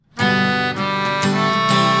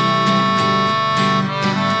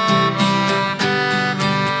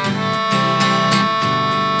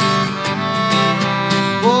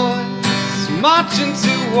marching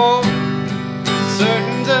to war,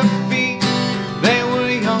 certain defeat. They were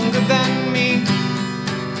younger than me.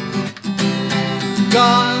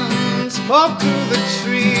 Guns poke through the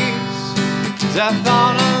trees, death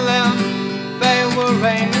on a limb, they were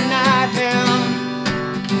aiming at him.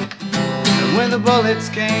 And when the bullets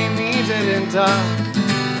came, he didn't duck.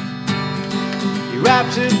 He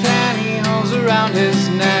wrapped her pantyhose around his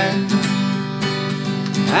neck,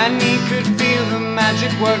 and he could feel the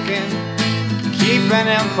magic working, keeping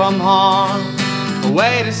him from harm,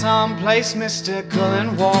 away to some place mystical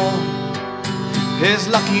and warm, his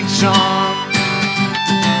lucky charm.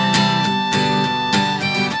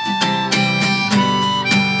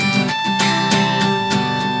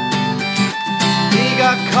 He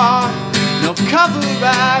got caught, no cover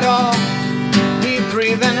at all. He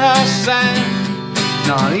breathed in her scent,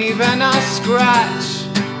 not even a scratch.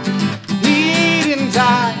 He didn't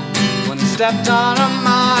die when he stepped on her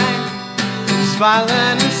mind. He was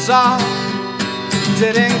violent and soft,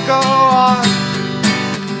 didn't go on.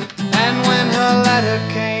 And when her letter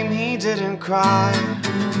came, he didn't cry.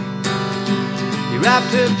 He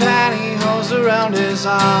wrapped her pantyhose around his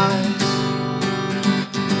eyes.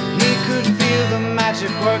 He could feel the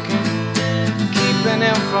magic working, keeping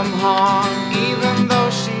him from harm, even though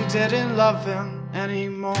she didn't love him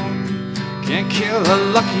anymore. Can't kill a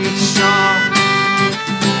lucky charm.